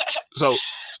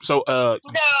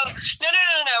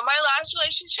 My last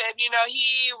relationship,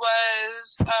 he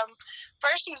was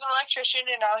first he was an electrician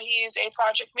and now he's a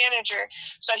project manager.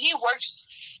 So he works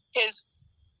his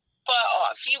butt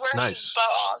off. His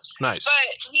butt off. Nice.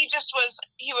 But he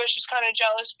was just kind of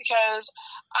jealous because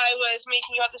I was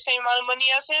making about the same amount of money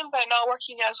as him, but not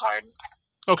working as hard.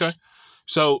 Okay.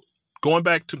 So going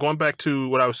back to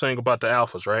what I was saying about the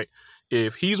alphas, right?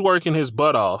 If he's working his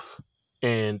butt off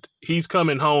and he's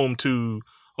coming home to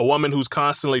a woman who's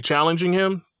constantly challenging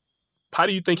him, how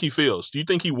do you think he feels? Do you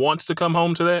think he wants to come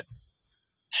home to that?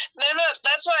 No,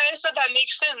 that's why I said that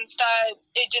makes sense that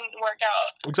it didn't work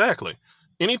out. Exactly.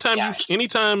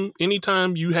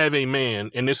 Anytime you have a man,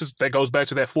 and that goes back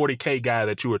to that 40K guy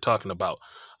that you were talking about.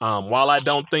 While I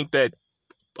don't think that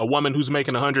a woman who's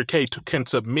making 100K can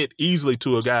submit easily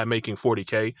to a guy making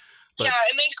 40K. But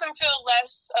it makes them feel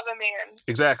less of a man.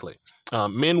 Exactly.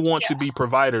 Men want to be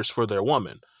providers for their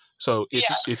woman. So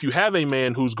if you have a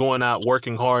man who's going out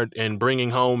working hard and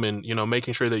bringing home and,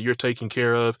 making sure that you're taken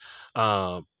care of,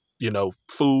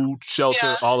 food,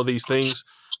 shelter, all of these things,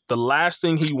 the last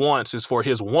thing he wants is for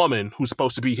his woman, who's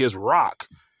supposed to be his rock,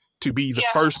 to be the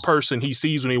first person he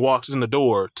sees when he walks in the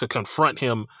door to confront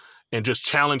him and just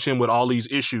challenge him with all these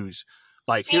issues.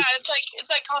 It's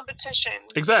like competition.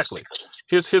 Exactly.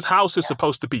 Basically. His house is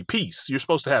supposed to be peace. You're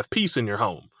supposed to have peace in your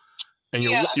home. And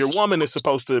your woman is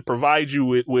supposed to provide you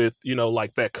with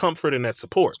like that comfort and that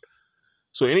support.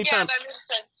 So anytime that makes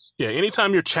sense. Yeah,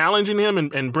 anytime you're challenging him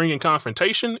and bringing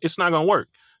confrontation, it's not going to work.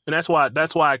 And that's why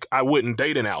I wouldn't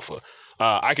date an alpha.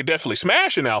 I could definitely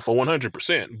smash an alpha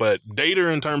 100%, but date her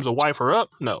in terms of wife her up?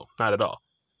 No, not at all.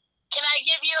 Can I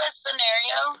give you a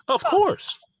scenario? Of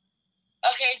course.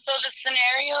 Okay, so the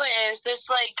scenario is this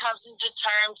comes into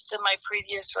terms to my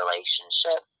previous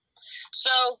relationship.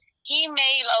 So he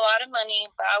made a lot of money,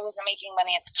 but I wasn't making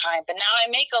money at the time. But now I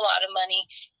make a lot of money.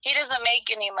 He doesn't make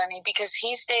any money because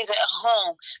he stays at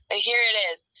home. But here it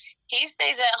is. He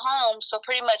stays at home, so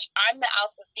pretty much I'm the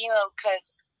alpha female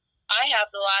because I have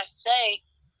the last say.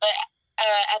 But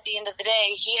at the end of the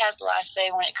day, he has the last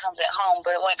say when it comes at home.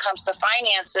 But when it comes to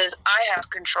finances, I have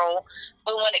control.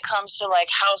 But when it comes to like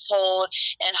household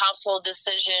and household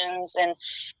decisions and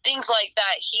things like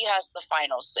that, he has the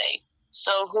final say.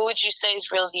 So who would you say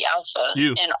is really the alpha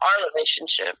You. in our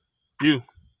relationship? You.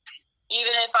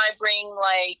 Even if I bring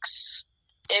like,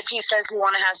 if he says he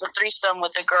want to have a threesome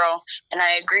with a girl and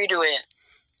I agree to it.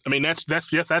 I mean,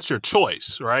 that's your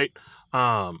choice, right?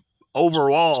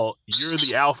 Overall, you're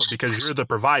the alpha because you're the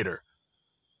provider.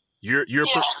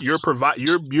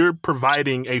 You're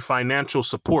providing a financial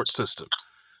support system.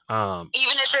 Even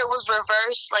if it was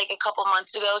reversed, like a couple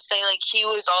months ago, say like he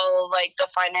was all like the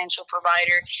financial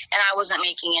provider and I wasn't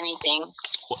making anything.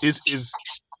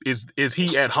 Is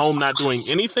he at home not doing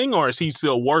anything, or is he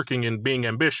still working and being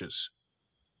ambitious?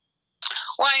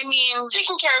 Well, I mean,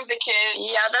 taking care of the kids.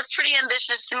 Yeah, that's pretty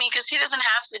ambitious to me because he doesn't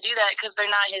have to do that because they're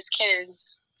not his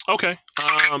kids. Okay.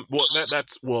 Well,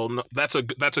 that's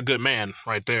a good man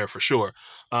right there for sure.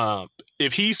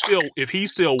 If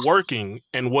he's still working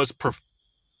and was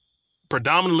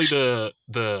predominantly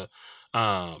the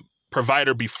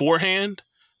provider beforehand,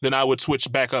 then I would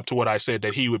switch back up to what I said,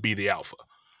 that he would be the alpha.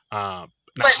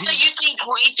 So you think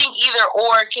either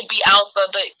or could be alpha,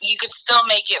 but you could still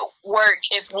make it work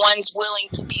if one's willing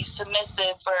to be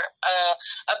submissive for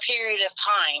a period of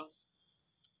time.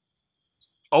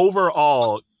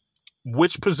 Overall,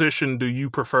 which position do you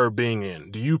prefer being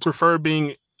in? Do you prefer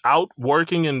being out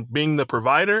working and being the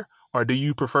provider, or do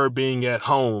you prefer being at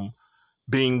home,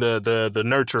 being the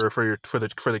nurturer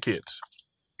for the kids?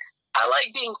 I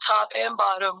like being top and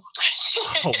bottom.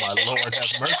 Oh my Lord,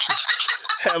 have mercy.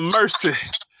 Have mercy.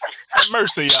 Have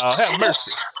mercy, y'all. Have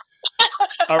mercy.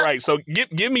 All right, so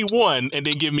give me one and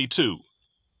then give me two.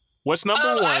 What's number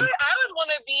one? I would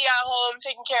want to be at home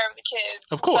taking care of the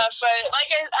kids. Of course. Stuff, but like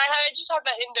I just have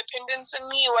that independence in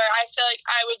me where I feel like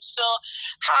I would still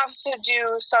have to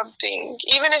do something.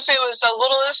 Even if it was the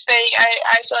littlest thing,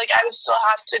 I feel like I would still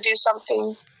have to do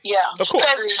something. Yeah. Of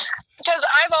course. Because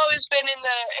I've always been in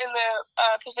the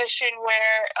position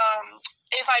where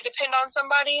if I depend on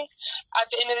somebody, at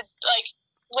the end of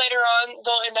later on,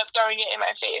 they'll end up throwing it in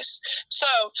my face. So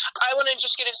I want to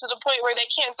just get it to the point where they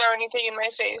can't throw anything in my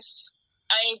face.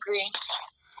 I agree.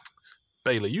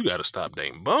 Bailey, you got to stop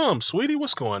dating bums, sweetie.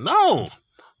 What's going on?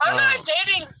 I'm not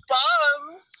dating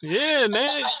bums. Yeah,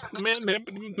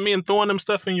 man, throwing them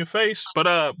stuff in your face.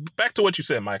 But back to what you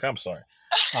said, Mike. I'm sorry.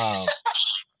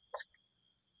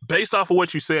 Based off of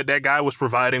what you said, that guy was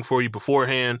providing for you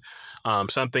beforehand.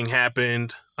 Something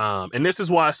happened. And this is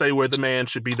why I say where the man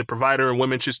should be the provider and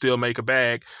women should still make a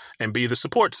bag and be the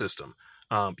support system.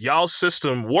 Y'all's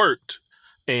system worked,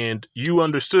 and you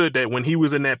understood that when he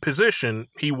was in that position,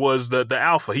 he was the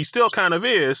alpha. He still kind of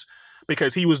is,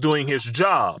 because he was doing his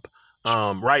job.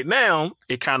 Right now,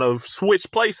 it kind of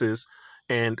switched places,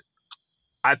 and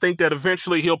I think that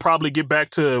eventually he'll probably get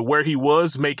back to where he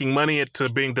was, making money, to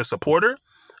being the supporter.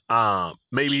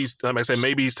 Maybe he's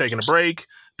taking a break,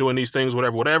 doing these things,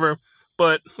 whatever.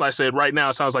 But like I said, right now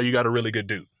it sounds like you got a really good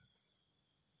dude.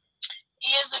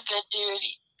 He is a good dude.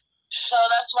 So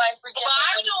that's why I forget. Well,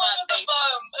 I'm the one with a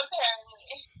bum,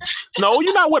 apparently. No,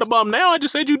 you're not with a bum now. I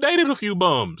just said you dated a few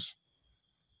bums.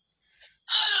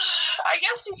 I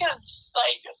guess you could,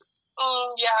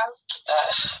 yeah.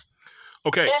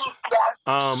 Okay.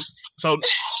 Yeah.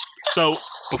 So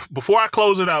before I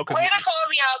close it out, way to call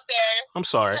me out there. I'm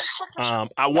sorry.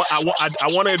 I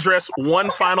want to address one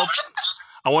final.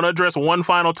 I want to address one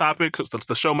final topic, because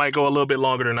the show might go a little bit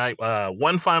longer tonight.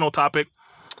 One final topic,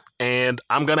 and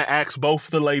I'm gonna ask both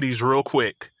the ladies real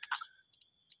quick.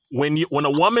 When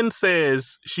a woman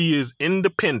says she is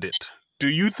independent, do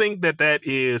you think that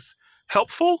is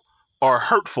helpful or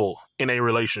hurtful in a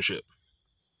relationship?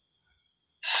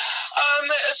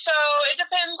 So it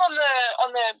depends on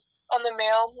the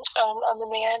male, on the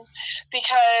man,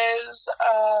 because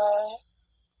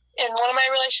in one of my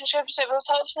relationships it was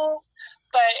helpful,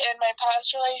 but in my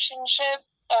past relationship,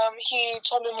 he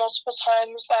told me multiple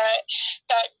times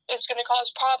that it's going to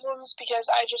cause problems because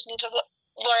I just need to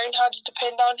learn how to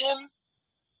depend on him.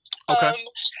 Okay.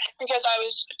 Because I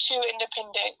was too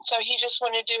independent, so he just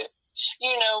wanted to,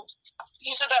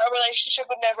 he said that a relationship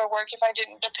would never work if I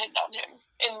didn't depend on him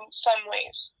in some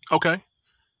ways. Okay.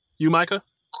 You, Micah?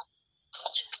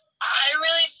 I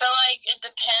really feel like it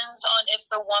depends on if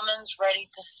the woman's ready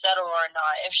to settle or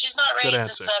not. If she's not ready to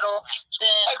settle, then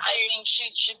I think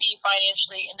she should be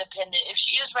financially independent. If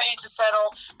she is ready to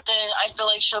settle, then I feel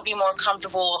like she'll be more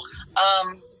comfortable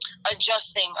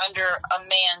adjusting under a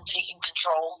man taking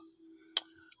control.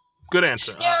 Good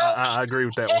answer. Yeah. I agree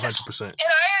with that 100%. And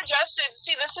I adjusted.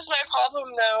 See, this is my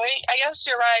problem, though. I guess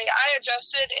you're right. I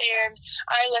adjusted, and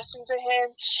I listened to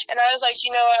him, and I was like,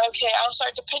 you know what, okay, I'll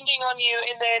start depending on you.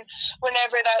 And then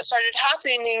whenever that started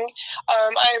happening,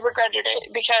 I regretted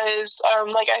it because,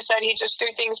 like I said, he just threw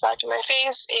things back in my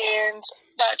face, and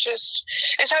that just,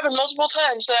 it's happened multiple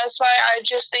times. So that's why I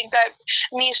just think that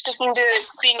me sticking to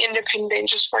being independent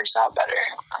just works out better.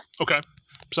 Okay.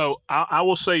 So I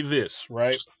will say this,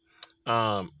 right?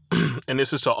 And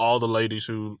this is to all the ladies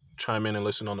who chime in and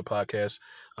listen on the podcast,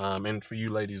 and for you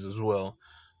ladies as well.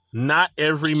 Not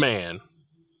every man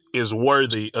is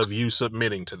worthy of you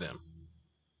submitting to them.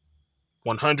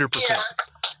 100%.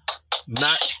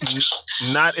 Yeah.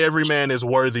 Not every man is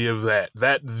worthy of that.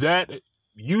 That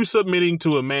you submitting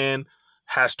to a man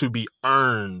has to be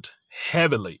earned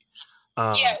heavily.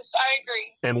 Yes, I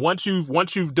agree. And once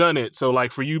you've done it, so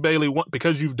like for you, Bailey,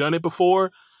 because you've done it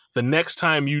before, the next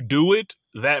time you do it,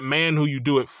 that man who you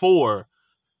do it for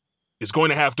is going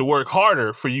to have to work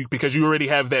harder for you because you already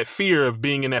have that fear of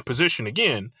being in that position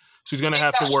again. So he's going to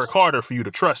have to work harder for you to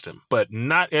trust him. But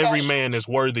not every man is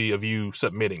worthy of you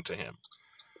submitting to him.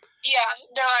 Yeah,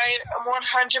 no, I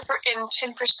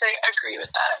 110% agree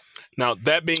with that. Now,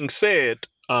 that being said,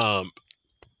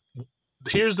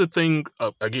 here's the thing,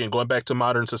 again, going back to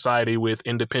modern society with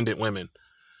independent women.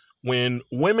 When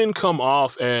women come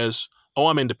off as, oh,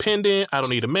 I'm independent, I don't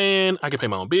need a man, I can pay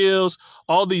my own bills,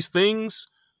 all these things,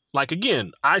 like,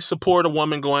 again, I support a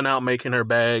woman going out, making her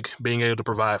bag, being able to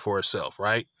provide for herself,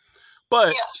 right?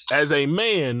 But as a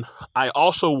man, I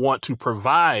also want to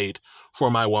provide for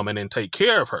my woman and take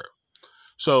care of her.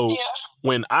 So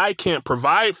when I can't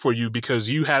provide for you because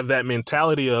you have that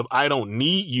mentality of I don't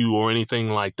need you or anything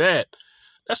like that,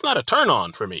 that's not a turn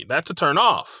on for me. That's a turn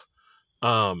off.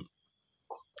 And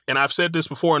I've said this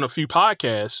before in a few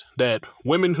podcasts that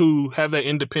women who have that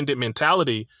independent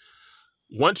mentality,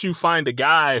 once you find a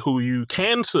guy who you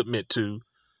can submit to,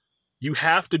 you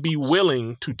have to be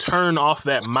willing to turn off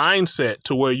that mindset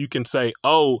to where you can say,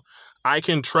 oh, I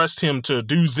can trust him to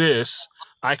do this.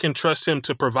 I can trust him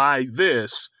to provide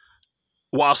this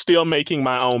while still making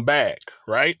my own bag,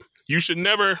 right? You should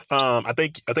never, I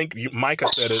think Micah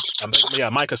said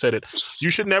it. Micah said it. You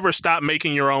should never stop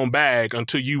making your own bag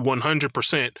until you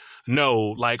 100% know,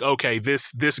 like, okay,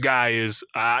 this guy is,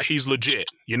 he's legit.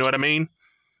 You know what I mean?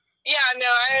 Yeah, no,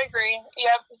 I agree.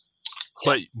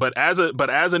 Yep. But as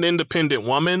an independent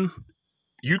woman,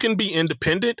 you can be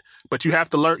independent, but you have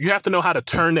to learn, you have to know how to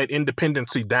turn that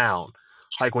independency down.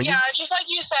 Like when just like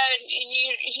you said,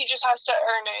 he just has to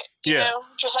earn it. You know,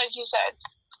 just like you said.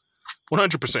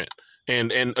 100%.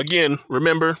 And again,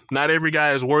 remember, not every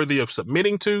guy is worthy of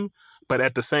submitting to, but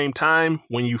at the same time,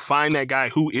 when you find that guy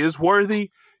who is worthy,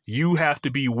 you have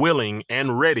to be willing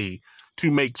and ready to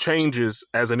make changes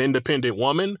as an independent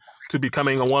woman to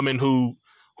becoming a woman who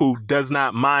does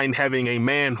not mind having a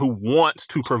man who wants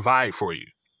to provide for you.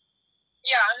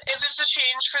 Yeah, if it's a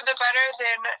change for the better,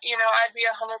 then, I'd be 100%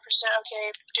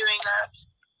 okay doing that.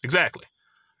 Exactly.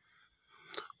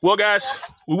 Well, guys,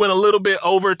 we went a little bit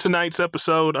over tonight's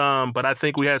episode, but I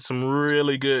think we had some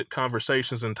really good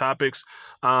conversations and topics.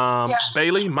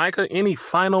 Bailey, Micah, any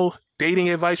final dating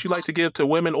advice you'd like to give to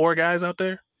women or guys out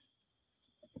there?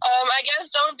 I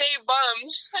guess don't date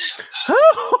bums.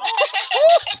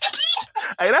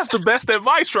 Hey, that's the best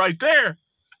advice right there.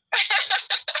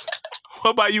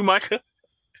 What about you, Micah?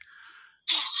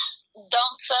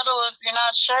 Don't settle if you're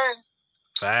not sure.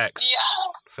 Facts.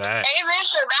 Yeah. Facts. Amen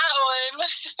to that one.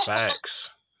 Facts.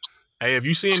 Hey, if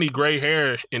you see any gray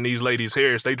hair in these ladies'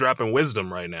 hairs, they dropping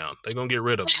wisdom right now. They're going to get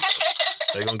rid of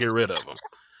them.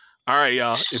 All right,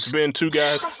 y'all. It's been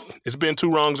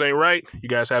two wrongs ain't right. You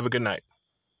guys have a good night.